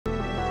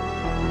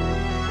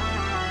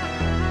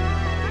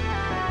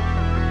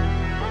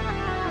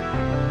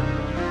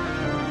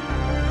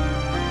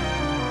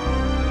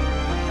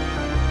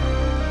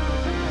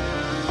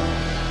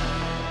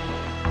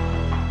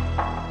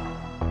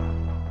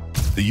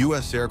The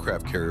U.S.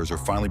 aircraft carriers are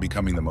finally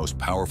becoming the most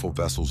powerful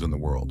vessels in the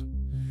world.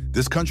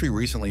 This country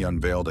recently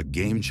unveiled a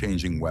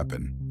game-changing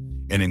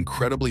weapon, an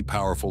incredibly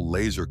powerful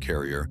laser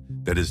carrier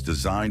that is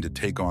designed to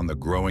take on the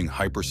growing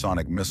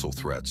hypersonic missile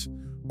threats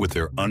with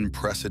their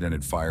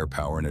unprecedented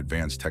firepower and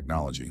advanced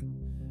technology.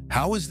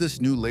 How is this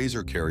new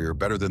laser carrier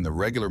better than the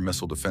regular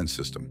missile defense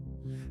system?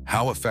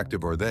 How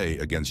effective are they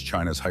against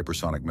China's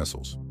hypersonic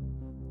missiles?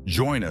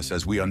 Join us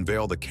as we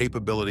unveil the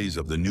capabilities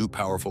of the new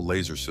powerful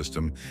laser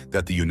system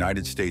that the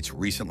United States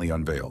recently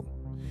unveiled.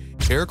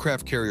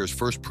 Aircraft carriers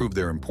first proved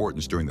their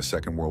importance during the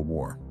Second World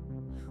War.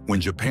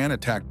 When Japan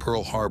attacked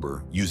Pearl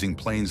Harbor using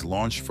planes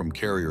launched from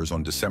carriers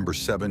on December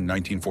 7,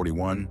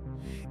 1941,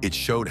 it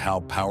showed how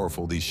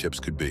powerful these ships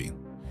could be.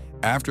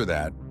 After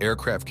that,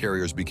 aircraft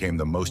carriers became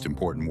the most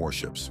important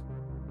warships.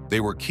 They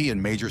were key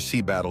in major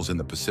sea battles in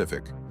the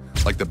Pacific,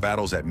 like the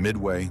battles at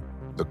Midway,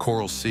 the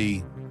Coral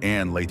Sea,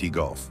 and Leyte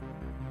Gulf.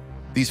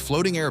 These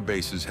floating air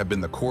bases have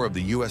been the core of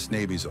the U.S.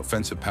 Navy's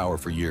offensive power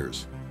for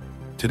years.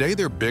 Today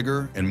they're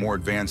bigger and more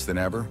advanced than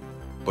ever,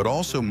 but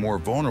also more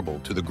vulnerable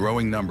to the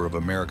growing number of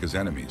America's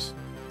enemies,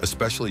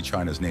 especially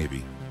China's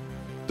Navy,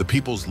 the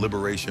People's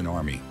Liberation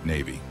Army,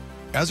 Navy.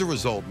 As a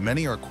result,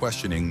 many are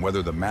questioning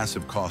whether the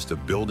massive cost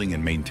of building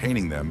and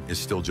maintaining them is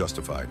still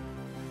justified.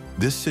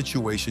 This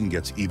situation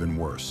gets even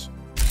worse.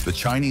 The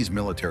Chinese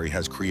military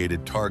has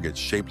created targets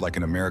shaped like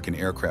an American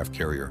aircraft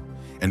carrier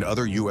and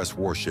other U.S.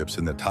 warships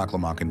in the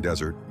Taklamakan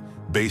Desert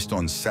based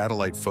on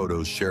satellite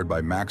photos shared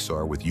by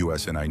Maxar with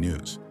USNI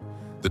News.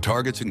 The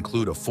targets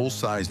include a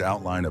full-sized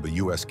outline of a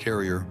U.S.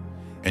 carrier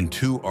and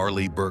two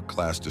Arleigh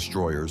Burke-class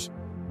destroyers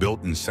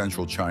built in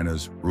central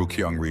China's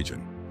Ruqiang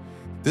region.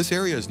 This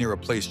area is near a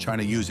place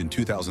China used in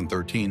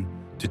 2013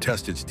 to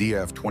test its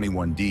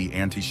DF-21D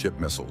anti-ship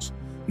missiles,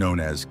 known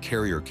as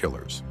carrier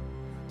killers.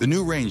 The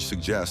new range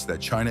suggests that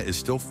China is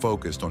still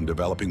focused on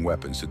developing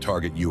weapons to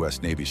target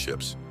U.S. Navy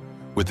ships,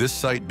 with this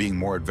site being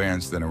more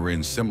advanced than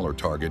Iran's similar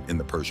target in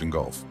the Persian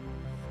Gulf.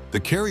 The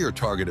carrier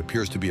target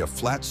appears to be a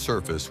flat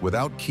surface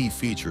without key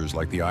features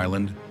like the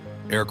island,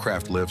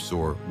 aircraft lifts,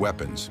 or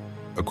weapons,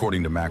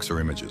 according to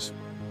Maxar images.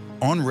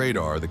 On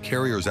radar, the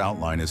carrier's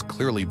outline is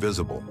clearly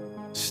visible,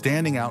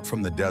 standing out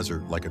from the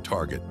desert like a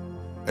target,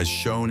 as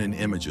shown in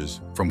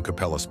images from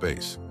Capella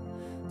Space.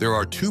 There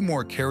are two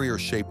more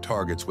carrier-shaped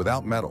targets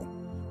without metal,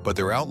 but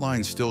their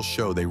outlines still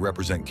show they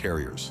represent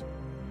carriers.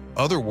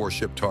 Other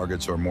warship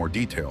targets are more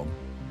detailed,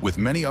 with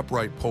many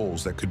upright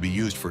poles that could be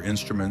used for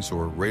instruments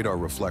or radar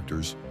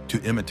reflectors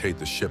to imitate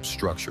the ship's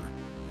structure.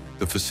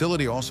 The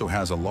facility also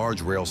has a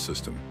large rail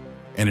system,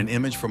 and an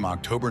image from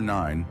October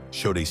 9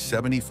 showed a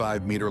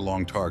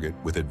 75-meter-long target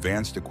with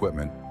advanced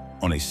equipment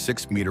on a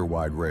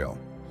 6-meter-wide rail.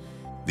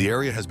 The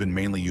area has been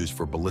mainly used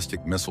for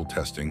ballistic missile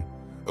testing,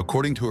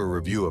 according to a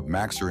review of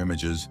Maxar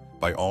images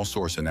by All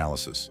Source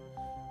Analysis,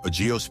 a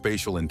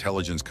geospatial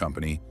intelligence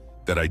company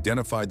that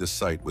identified the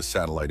site with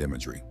satellite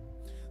imagery.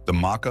 The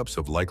mock-ups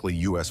of likely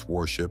U.S.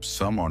 warships,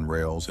 some on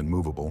rails and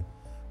movable,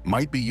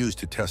 might be used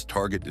to test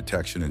target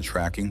detection and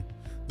tracking,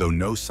 though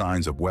no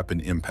signs of weapon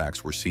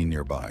impacts were seen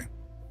nearby.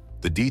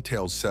 The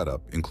detailed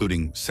setup,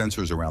 including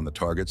sensors around the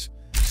targets,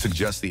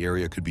 suggests the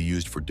area could be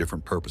used for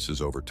different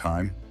purposes over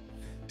time.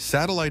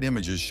 Satellite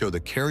images show the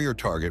carrier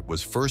target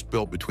was first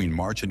built between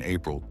March and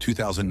April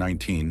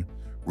 2019,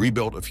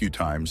 rebuilt a few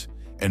times,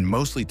 and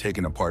mostly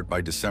taken apart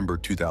by December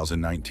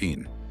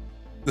 2019.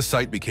 The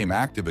site became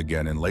active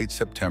again in late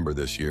September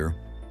this year,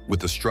 with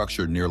the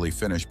structure nearly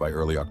finished by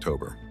early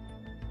October.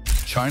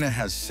 China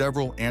has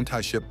several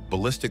anti-ship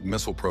ballistic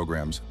missile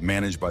programs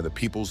managed by the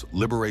People's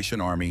Liberation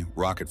Army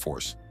Rocket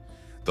Force.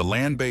 The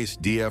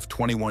land-based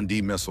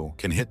DF-21D missile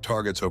can hit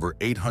targets over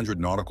 800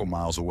 nautical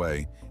miles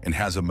away and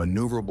has a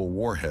maneuverable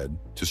warhead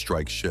to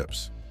strike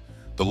ships.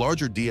 The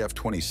larger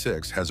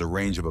DF-26 has a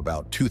range of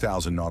about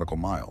 2,000 nautical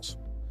miles.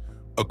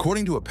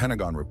 According to a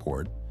Pentagon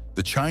report,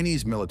 the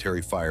Chinese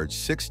military fired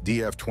 6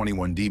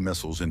 DF-21D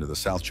missiles into the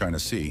South China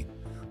Sea,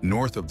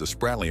 north of the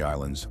Spratly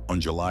Islands, on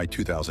July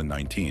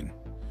 2019.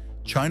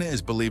 China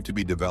is believed to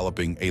be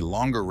developing a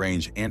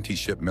longer-range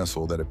anti-ship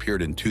missile that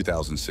appeared in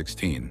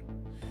 2016.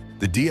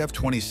 The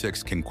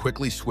DF-26 can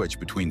quickly switch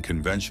between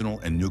conventional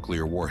and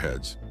nuclear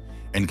warheads,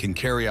 and can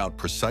carry out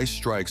precise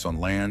strikes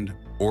on land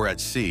or at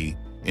sea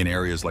in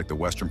areas like the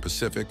Western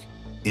Pacific,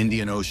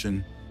 Indian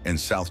Ocean, and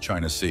South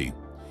China Sea.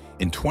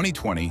 In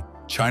 2020,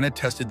 China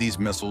tested these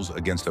missiles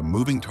against a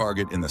moving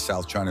target in the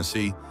South China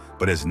Sea,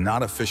 but has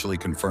not officially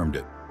confirmed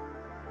it.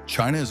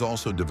 China is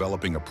also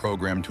developing a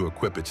program to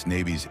equip its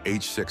Navy's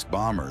H-6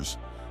 bombers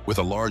with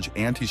a large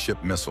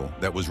anti-ship missile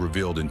that was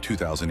revealed in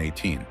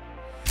 2018.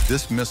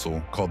 This missile,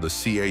 called the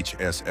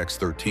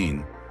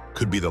CHS-X-13,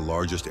 could be the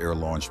largest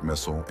air-launched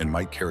missile and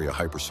might carry a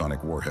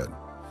hypersonic warhead.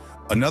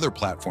 Another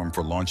platform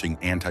for launching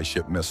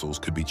anti-ship missiles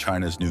could be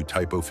China's new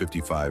Type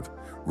 55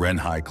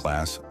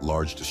 Renhai-class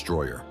large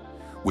destroyer,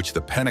 which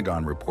the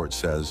Pentagon report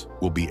says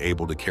will be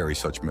able to carry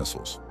such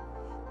missiles.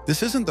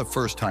 This isn't the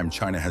first time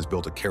China has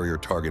built a carrier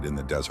target in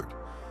the desert.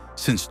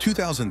 Since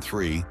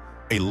 2003,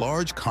 a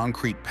large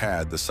concrete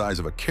pad the size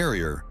of a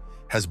carrier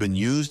has been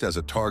used as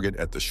a target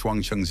at the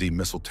Shuangchengzi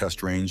missile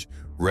test range,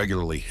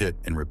 regularly hit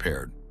and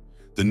repaired.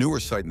 The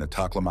newer site in the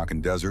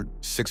Taklamakan Desert,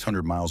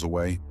 600 miles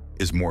away,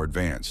 is more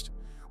advanced,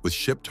 with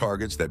ship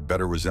targets that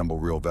better resemble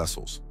real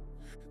vessels.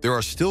 There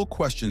are still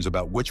questions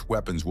about which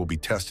weapons will be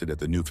tested at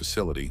the new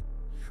facility,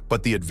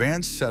 but the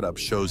advanced setup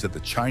shows that the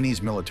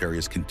Chinese military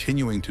is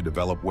continuing to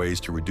develop ways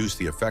to reduce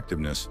the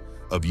effectiveness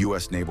of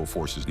U.S. naval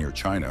forces near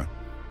China,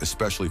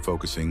 especially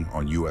focusing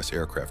on U.S.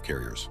 aircraft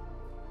carriers.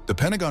 The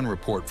Pentagon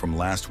report from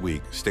last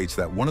week states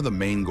that one of the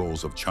main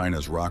goals of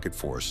China's rocket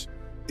force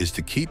is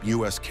to keep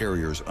U.S.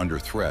 carriers under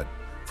threat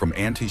from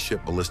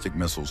anti-ship ballistic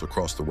missiles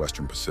across the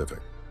Western Pacific.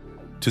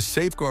 To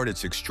safeguard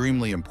its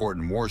extremely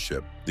important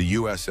warship, the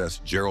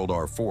USS Gerald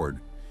R.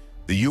 Ford,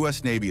 the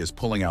U.S. Navy is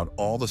pulling out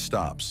all the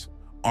stops,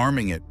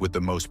 arming it with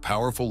the most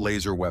powerful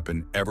laser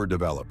weapon ever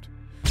developed.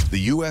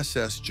 The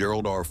USS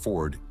Gerald R.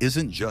 Ford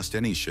isn't just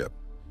any ship.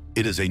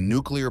 It is a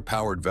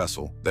nuclear-powered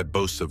vessel that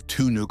boasts of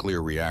 2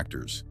 nuclear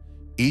reactors,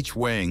 each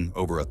weighing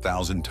over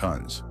 1,000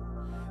 tons.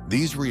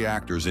 These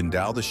reactors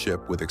endow the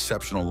ship with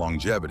exceptional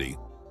longevity,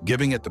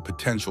 giving it the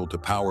potential to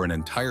power an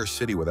entire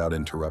city without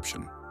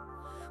interruption.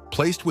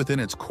 Placed within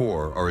its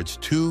core are its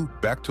 2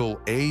 Bechtel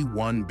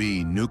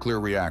A-1B nuclear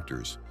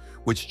reactors,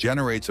 which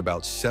generates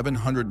about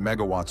 700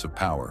 megawatts of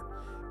power,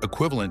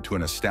 equivalent to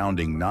an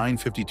astounding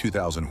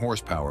 952,000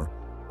 horsepower,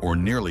 or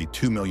nearly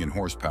 2 million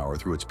horsepower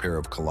through its pair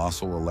of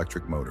colossal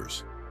electric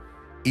motors.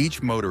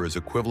 Each motor is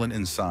equivalent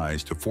in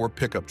size to 4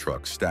 pickup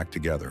trucks stacked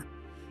together,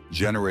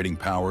 generating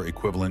power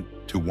equivalent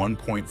to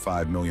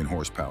 1.5 million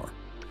horsepower.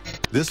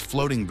 This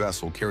floating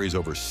vessel carries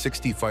over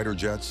 60 fighter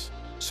jets,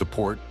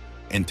 support,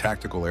 and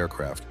tactical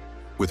aircraft,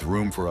 with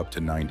room for up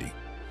to 90.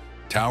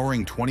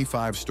 Towering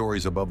 25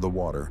 stories above the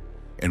water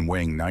and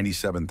weighing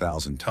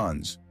 97,000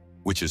 tons,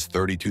 which is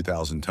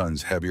 32,000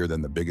 tons heavier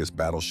than the biggest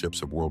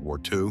battleships of World War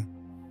II,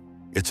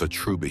 it's a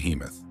true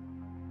behemoth.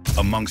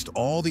 Amongst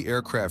all the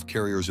aircraft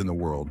carriers in the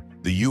world,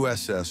 the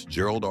USS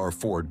Gerald R.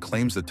 Ford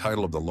claims the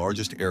title of the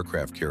largest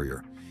aircraft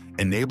carrier,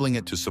 enabling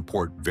it to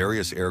support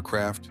various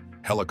aircraft,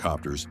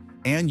 helicopters,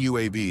 and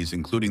UAVs,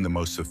 including the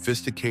most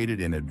sophisticated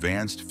and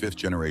advanced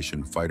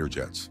 5th-generation fighter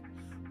jets.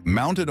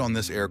 Mounted on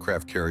this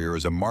aircraft carrier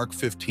is a Mark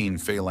 15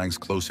 Phalanx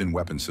close-in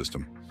weapon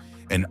system,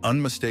 an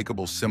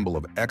unmistakable symbol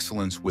of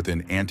excellence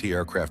within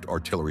anti-aircraft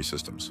artillery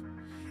systems.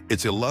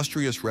 Its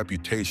illustrious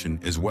reputation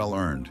is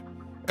well-earned,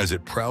 as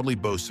it proudly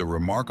boasts a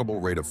remarkable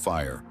rate of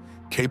fire,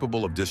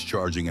 capable of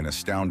discharging an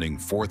astounding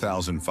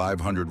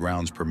 4,500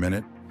 rounds per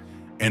minute,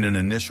 and an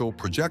initial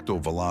projectile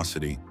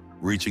velocity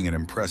reaching an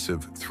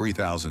impressive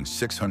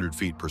 3,600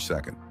 feet per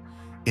second.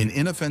 In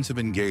inoffensive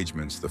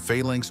engagements, the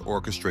Phalanx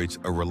orchestrates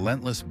a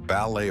relentless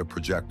ballet of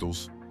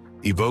projectiles,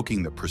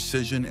 evoking the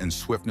precision and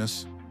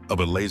swiftness of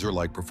a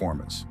laser-like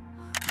performance.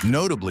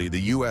 Notably,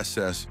 the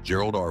USS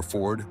Gerald R.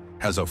 Ford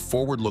has a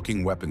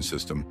forward-looking weapon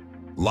system,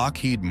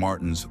 Lockheed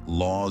Martin's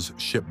LAWS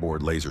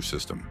shipboard laser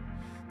system.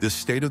 This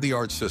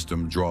state-of-the-art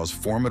system draws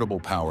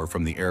formidable power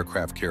from the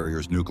aircraft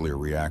carrier's nuclear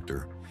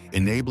reactor,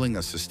 enabling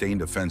a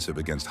sustained offensive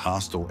against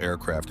hostile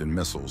aircraft and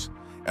missiles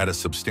at a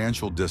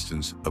substantial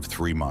distance of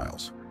 3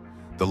 miles.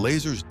 The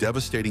laser's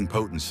devastating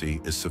potency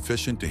is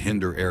sufficient to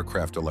hinder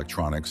aircraft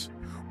electronics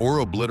or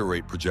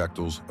obliterate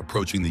projectiles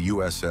approaching the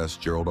USS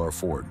Gerald R.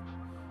 Ford.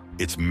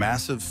 Its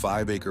massive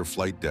 5-acre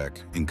flight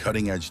deck and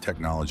cutting-edge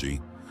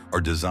technology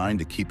are designed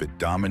to keep it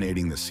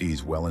dominating the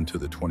seas well into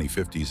the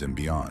 2050s and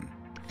beyond.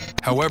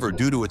 However,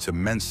 due to its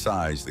immense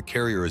size, the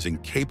carrier is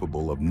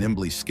incapable of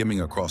nimbly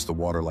skimming across the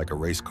water like a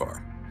race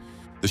car.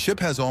 The ship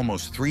has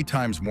almost 3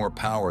 times more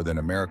power than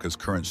America's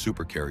current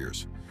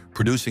supercarriers,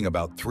 producing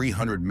about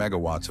 300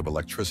 megawatts of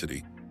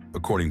electricity,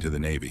 according to the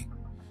Navy.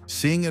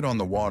 Seeing it on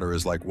the water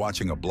is like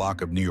watching a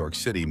block of New York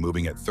City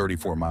moving at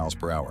 34 miles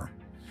per hour.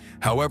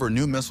 However,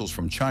 new missiles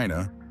from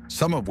China,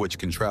 some of which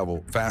can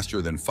travel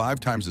faster than 5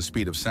 times the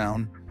speed of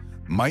sound,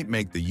 might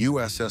make the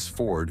USS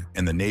Ford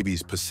and the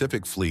Navy's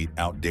Pacific Fleet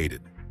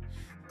outdated.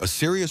 A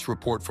serious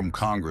report from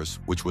Congress,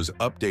 which was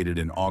updated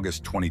in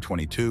August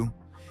 2022,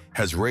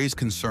 has raised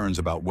concerns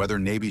about whether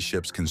Navy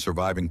ships can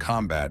survive in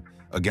combat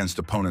against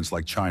opponents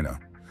like China,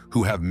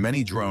 who have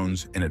many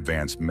drones and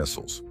advanced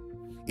missiles.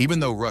 Even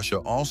though Russia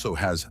also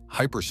has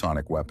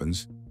hypersonic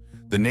weapons,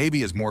 the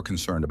Navy is more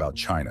concerned about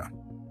China.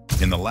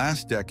 In the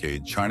last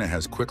decade, China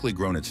has quickly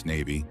grown its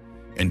Navy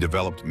and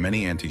developed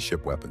many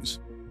anti-ship weapons,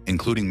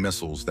 including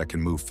missiles that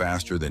can move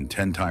faster than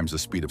 10 times the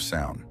speed of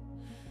sound.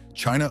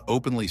 China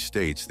openly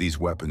states these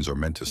weapons are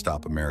meant to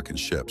stop American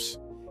ships,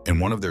 and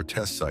one of their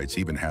test sites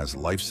even has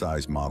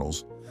life-size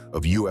models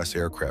of U.S.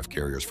 aircraft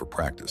carriers for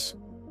practice.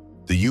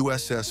 The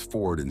USS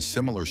Ford and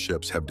similar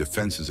ships have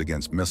defenses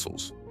against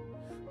missiles,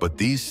 but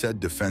these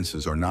said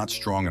defenses are not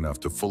strong enough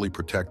to fully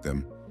protect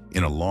them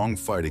in a long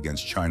fight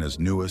against China's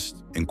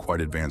newest and quite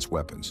advanced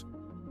weapons.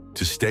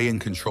 To stay in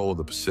control of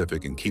the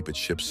Pacific and keep its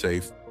ships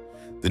safe,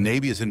 the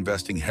Navy is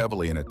investing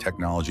heavily in a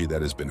technology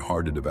that has been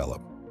hard to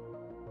develop: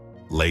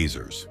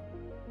 lasers.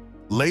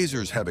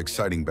 Lasers have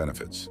exciting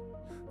benefits.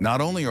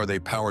 Not only are they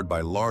powered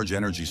by large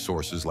energy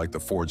sources like the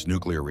Ford's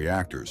nuclear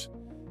reactors,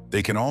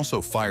 they can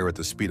also fire at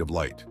the speed of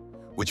light,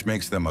 which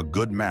makes them a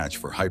good match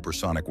for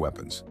hypersonic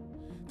weapons.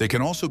 They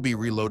can also be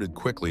reloaded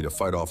quickly to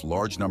fight off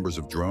large numbers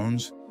of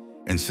drones,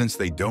 and since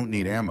they don't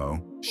need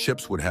ammo,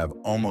 ships would have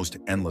almost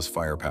endless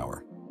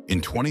firepower. In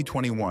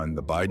 2021,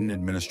 the Biden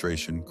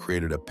administration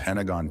created a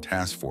Pentagon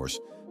task force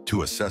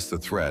to assess the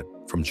threat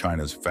from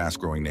China's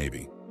fast-growing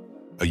Navy.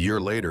 A year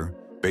later,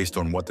 based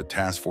on what the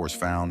task force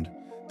found,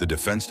 the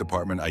Defense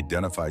Department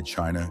identified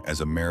China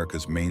as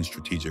America's main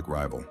strategic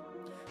rival.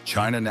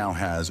 China now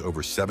has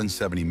over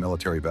 770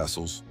 military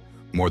vessels,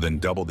 more than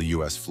double the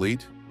U.S.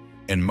 fleet,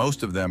 and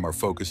most of them are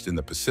focused in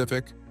the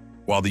Pacific,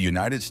 while the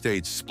United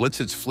States splits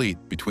its fleet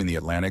between the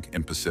Atlantic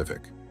and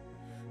Pacific.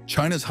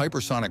 China's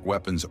hypersonic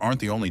weapons aren't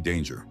the only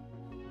danger.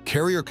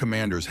 Carrier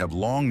commanders have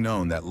long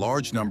known that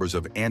large numbers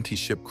of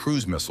anti-ship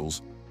cruise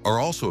missiles are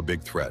also a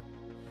big threat.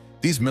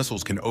 These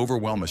missiles can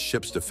overwhelm a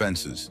ship's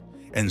defenses,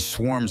 and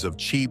swarms of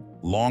cheap,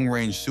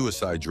 long-range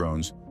suicide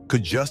drones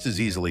could just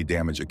as easily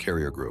damage a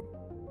carrier group.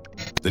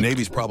 The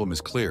Navy's problem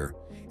is clear.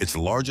 Its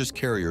largest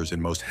carriers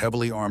and most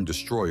heavily armed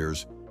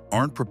destroyers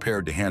aren't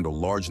prepared to handle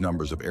large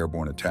numbers of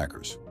airborne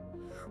attackers.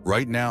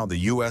 Right now,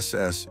 the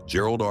USS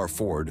Gerald R.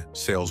 Ford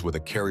sails with a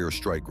carrier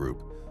strike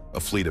group, a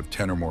fleet of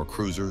 10 or more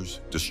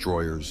cruisers,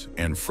 destroyers,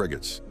 and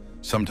frigates,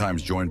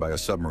 sometimes joined by a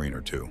submarine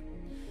or two.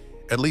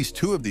 At least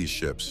 2 of these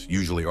ships,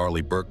 usually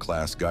Arleigh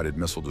Burke-class guided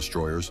missile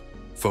destroyers,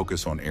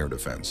 focus on air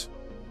defense.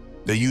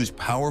 They use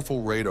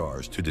powerful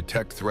radars to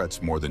detect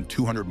threats more than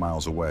 200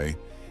 miles away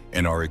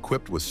and are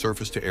equipped with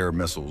surface-to-air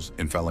missiles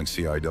and Phalanx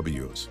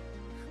CIWs.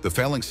 The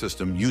Phalanx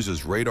system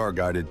uses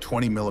radar-guided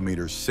 20mm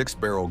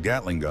 6-barrel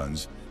Gatling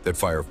guns that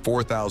fire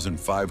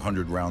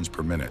 4,500 rounds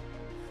per minute,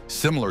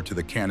 similar to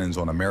the cannons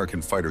on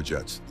American fighter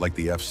jets like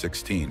the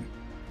F-16.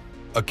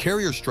 A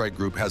carrier strike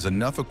group has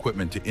enough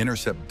equipment to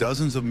intercept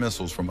dozens of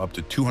missiles from up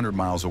to 200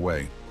 miles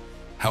away.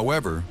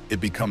 However, it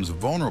becomes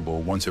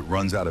vulnerable once it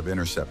runs out of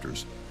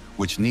interceptors,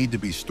 which need to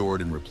be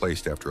stored and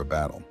replaced after a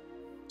battle.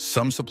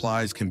 Some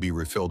supplies can be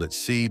refilled at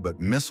sea, but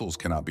missiles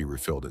cannot be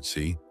refilled at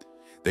sea.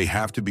 They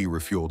have to be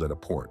refueled at a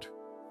port.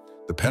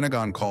 The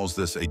Pentagon calls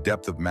this a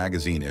depth of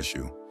magazine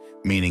issue,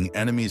 meaning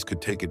enemies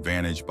could take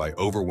advantage by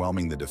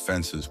overwhelming the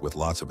defenses with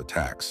lots of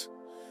attacks.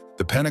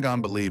 The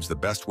Pentagon believes the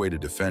best way to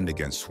defend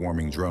against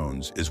swarming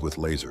drones is with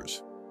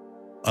lasers.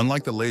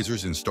 Unlike the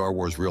lasers in Star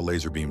Wars, real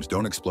laser beams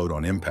don't explode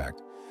on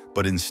impact,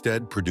 but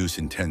instead produce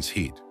intense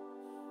heat.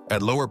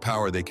 At lower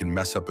power, they can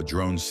mess up a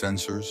drone's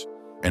sensors,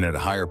 and at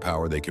higher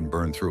power, they can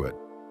burn through it.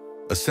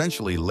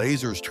 Essentially,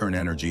 lasers turn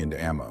energy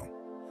into ammo.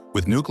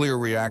 With nuclear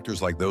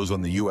reactors like those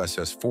on the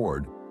USS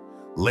Ford,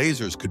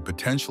 lasers could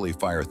potentially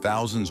fire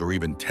thousands or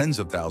even tens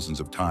of thousands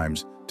of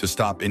times to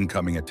stop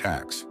incoming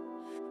attacks.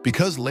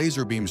 Because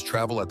laser beams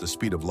travel at the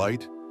speed of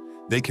light,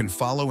 they can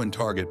follow and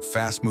target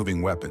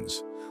fast-moving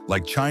weapons,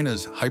 like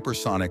China's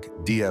hypersonic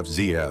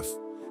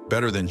DFZF,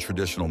 better than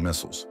traditional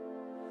missiles.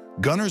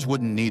 Gunners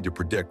wouldn't need to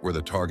predict where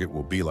the target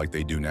will be like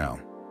they do now.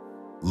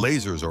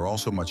 Lasers are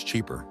also much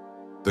cheaper.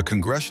 The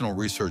Congressional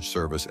Research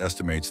Service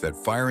estimates that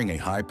firing a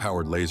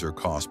high-powered laser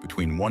costs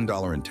between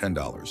 $1 and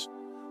 $10,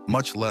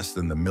 much less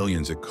than the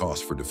millions it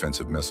costs for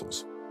defensive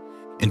missiles.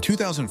 In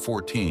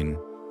 2014,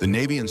 the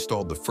Navy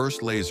installed the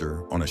first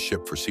laser on a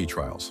ship for sea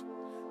trials.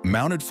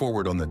 Mounted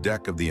forward on the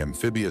deck of the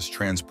amphibious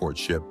transport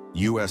ship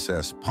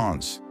USS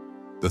Ponce,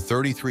 the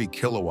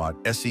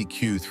 33-kilowatt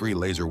SEQ-3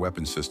 laser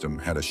weapon system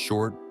had a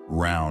short,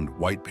 round,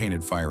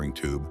 white-painted firing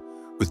tube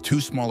with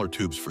 2 smaller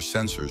tubes for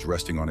sensors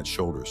resting on its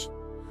shoulders.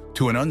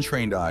 To an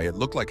untrained eye, it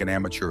looked like an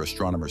amateur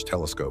astronomer's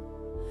telescope.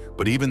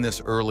 But even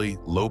this early,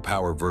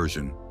 low-power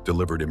version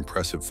delivered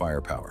impressive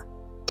firepower.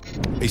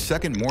 A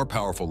second, more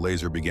powerful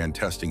laser began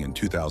testing in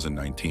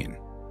 2019.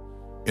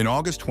 In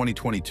August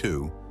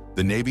 2022,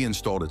 the Navy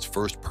installed its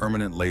first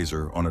permanent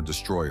laser on a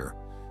destroyer,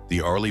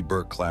 the Arleigh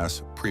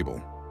Burke-class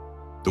Preble.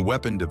 The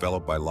weapon,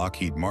 developed by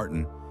Lockheed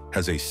Martin,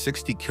 has a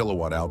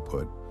 60-kilowatt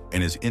output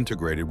and is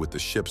integrated with the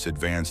ship's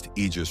advanced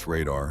Aegis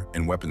radar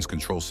and weapons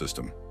control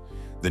system.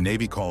 The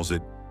Navy calls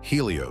it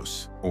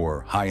Helios,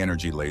 or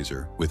high-energy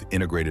laser with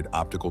integrated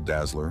optical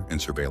dazzler and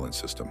surveillance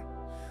system.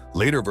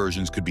 Later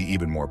versions could be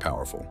even more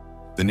powerful.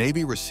 The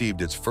Navy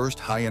received its first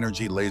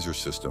high-energy laser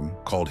system,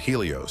 called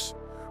Helios,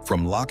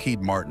 from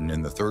Lockheed Martin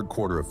in the 3rd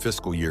quarter of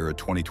fiscal year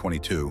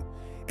 2022,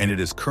 and it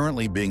is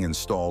currently being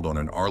installed on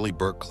an Arleigh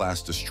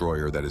Burke-class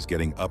destroyer that is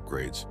getting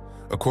upgrades,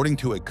 according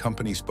to a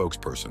company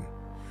spokesperson.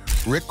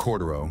 Rick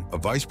Cordero, a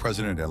vice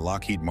president at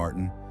Lockheed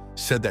Martin,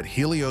 said that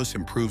Helios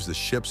improves the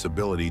ship's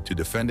ability to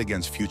defend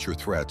against future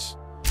threats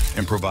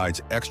and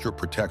provides extra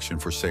protection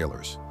for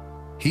sailors.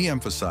 He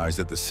emphasized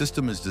that the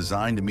system is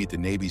designed to meet the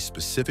Navy's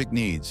specific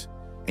needs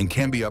and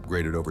can be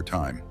upgraded over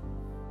time.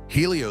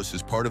 Helios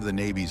is part of the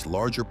Navy's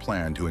larger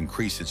plan to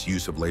increase its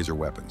use of laser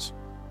weapons.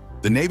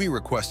 The Navy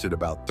requested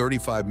about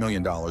 $35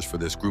 million for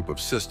this group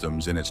of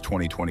systems in its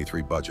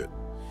 2023 budget,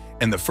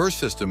 and the first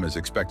system is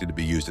expected to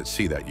be used at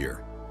sea that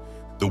year.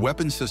 The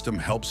weapon system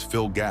helps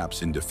fill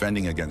gaps in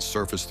defending against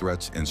surface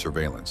threats and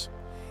surveillance,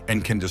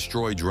 and can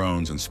destroy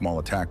drones and small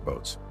attack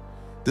boats.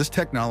 This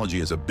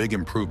technology is a big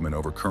improvement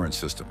over current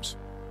systems,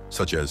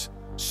 such as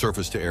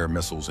surface-to-air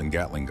missiles and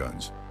Gatling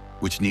guns.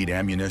 which need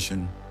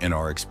ammunition and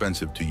are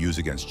expensive to use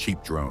against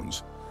cheap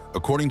drones,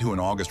 according to an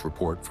August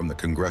report from the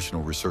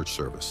Congressional Research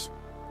Service.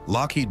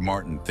 Lockheed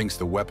Martin thinks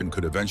the weapon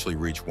could eventually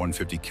reach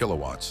 150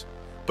 kilowatts,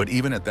 but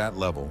even at that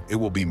level, it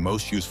will be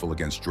most useful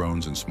against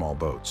drones and small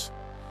boats.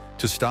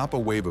 To stop a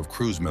wave of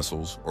cruise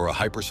missiles or a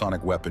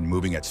hypersonic weapon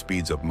moving at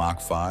speeds of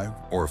Mach 5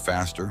 or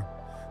faster,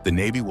 the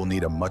Navy will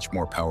need a much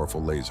more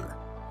powerful laser.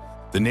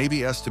 The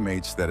Navy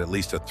estimates that at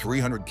least a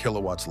 300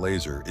 kilowatts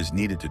laser is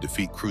needed to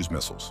defeat cruise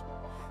missiles.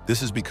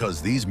 This is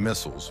because these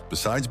missiles,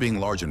 besides being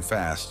large and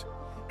fast,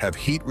 have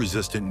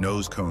heat-resistant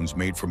nose cones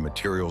made from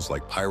materials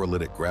like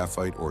pyrolytic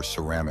graphite or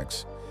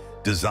ceramics,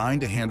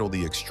 designed to handle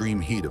the extreme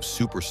heat of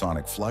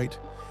supersonic flight,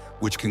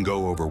 which can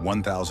go over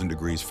 1,000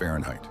 degrees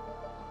Fahrenheit.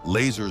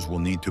 Lasers will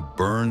need to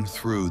burn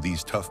through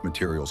these tough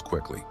materials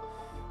quickly.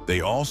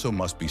 They also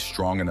must be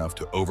strong enough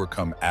to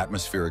overcome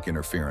atmospheric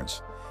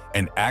interference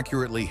and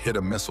accurately hit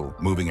a missile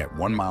moving at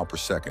 1 mile per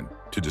second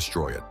to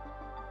destroy it.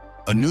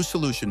 A new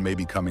solution may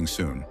be coming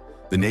soon.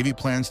 The Navy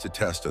plans to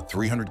test a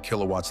 300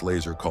 kilowatts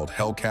laser called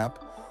HELCAP,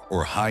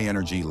 or High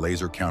Energy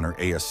Laser Counter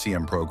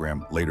ASCM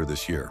program, later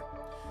this year.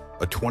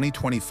 A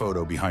 2020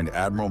 photo behind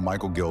Admiral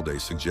Michael Gilday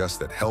suggests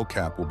that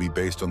HELCAP will be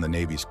based on the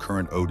Navy's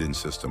current Odin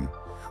system,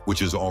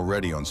 which is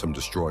already on some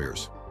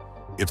destroyers.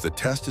 If the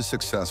test is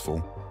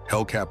successful,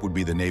 HELCAP would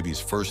be the Navy's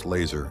first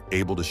laser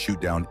able to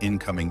shoot down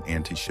incoming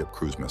anti-ship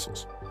cruise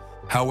missiles.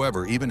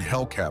 However, even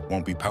HELCAP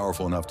won't be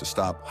powerful enough to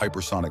stop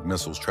hypersonic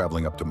missiles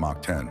traveling up to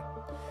Mach 10.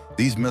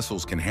 These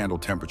missiles can handle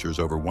temperatures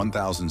over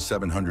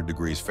 1,700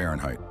 degrees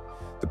Fahrenheit.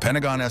 The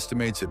Pentagon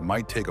estimates it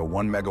might take a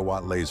 1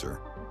 megawatt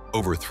laser,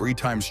 over 3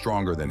 times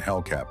stronger than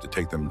HELCAP, to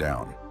take them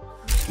down.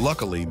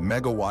 Luckily,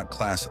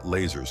 megawatt-class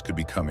lasers could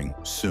be coming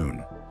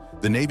soon.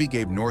 The Navy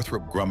gave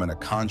Northrop Grumman a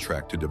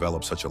contract to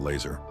develop such a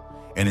laser,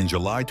 and in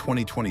July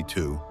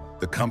 2022,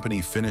 the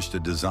company finished a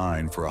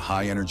design for a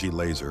high-energy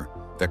laser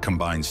that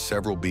combines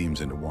several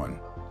beams into one.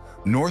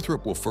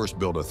 Northrop will first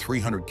build a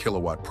 300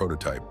 kilowatt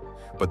prototype,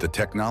 but the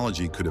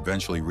technology could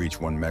eventually reach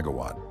 1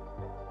 megawatt.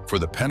 For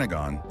the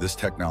Pentagon, this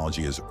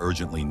technology is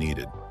urgently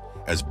needed,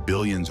 as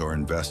billions are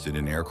invested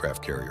in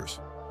aircraft carriers.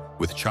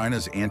 With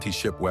China's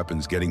anti-ship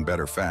weapons getting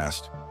better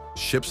fast,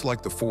 ships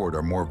like the Ford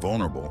are more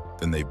vulnerable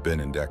than they've been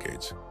in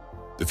decades.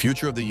 The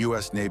future of the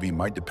U.S. Navy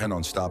might depend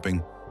on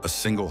stopping a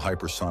single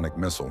hypersonic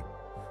missile,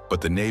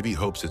 but the Navy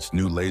hopes its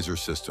new laser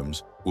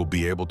systems will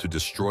be able to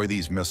destroy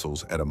these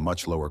missiles at a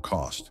much lower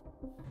cost.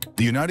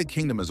 The United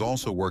Kingdom is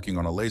also working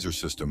on a laser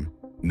system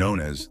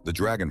known as the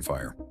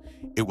Dragonfire.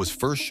 It was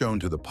first shown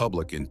to the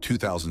public in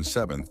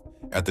 2007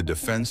 at the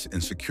Defence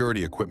and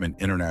Security Equipment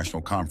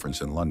International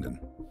Conference in London.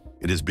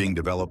 It is being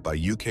developed by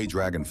UK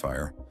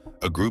Dragonfire,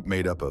 a group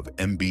made up of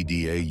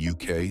MBDA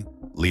UK,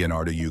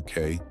 Leonardo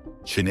UK,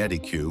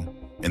 Kinetic-Q,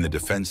 and the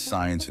Defence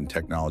Science and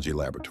Technology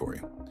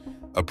Laboratory.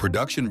 A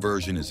production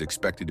version is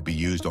expected to be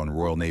used on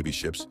Royal Navy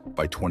ships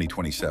by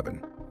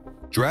 2027.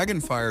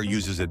 Dragonfire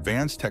uses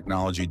advanced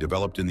technology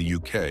developed in the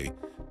UK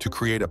to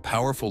create a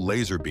powerful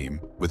laser beam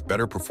with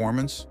better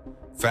performance,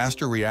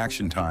 faster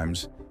reaction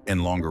times,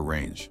 and longer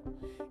range.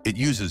 It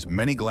uses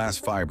many glass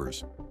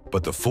fibers,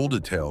 but the full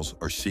details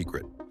are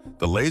secret.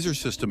 The laser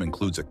system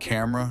includes a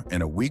camera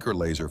and a weaker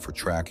laser for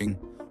tracking,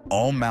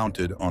 all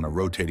mounted on a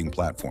rotating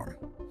platform.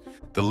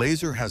 The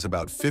laser has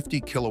about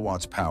 50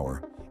 kilowatts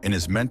power and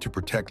is meant to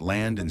protect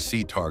land and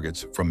sea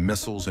targets from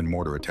missiles and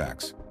mortar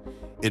attacks.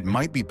 It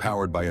might be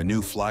powered by a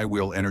new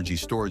flywheel energy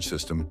storage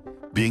system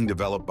being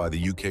developed by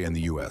the UK and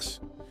the US.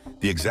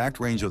 The exact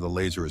range of the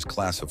laser is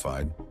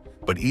classified,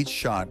 but each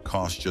shot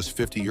costs just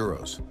 50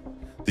 euros.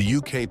 The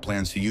UK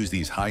plans to use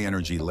these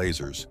high-energy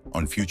lasers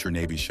on future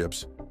Navy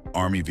ships,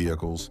 Army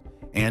vehicles,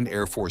 and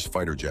Air Force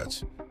fighter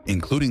jets,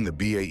 including the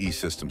BAE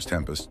Systems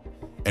Tempest,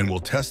 and will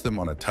test them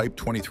on a Type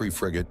 23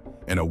 frigate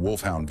and a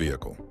Wolfhound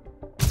vehicle.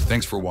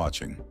 Thanks for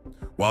watching.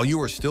 While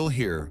you are still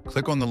here,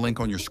 click on the link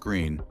on your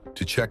screen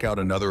to check out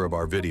another of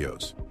our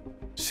videos.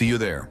 See you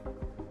there.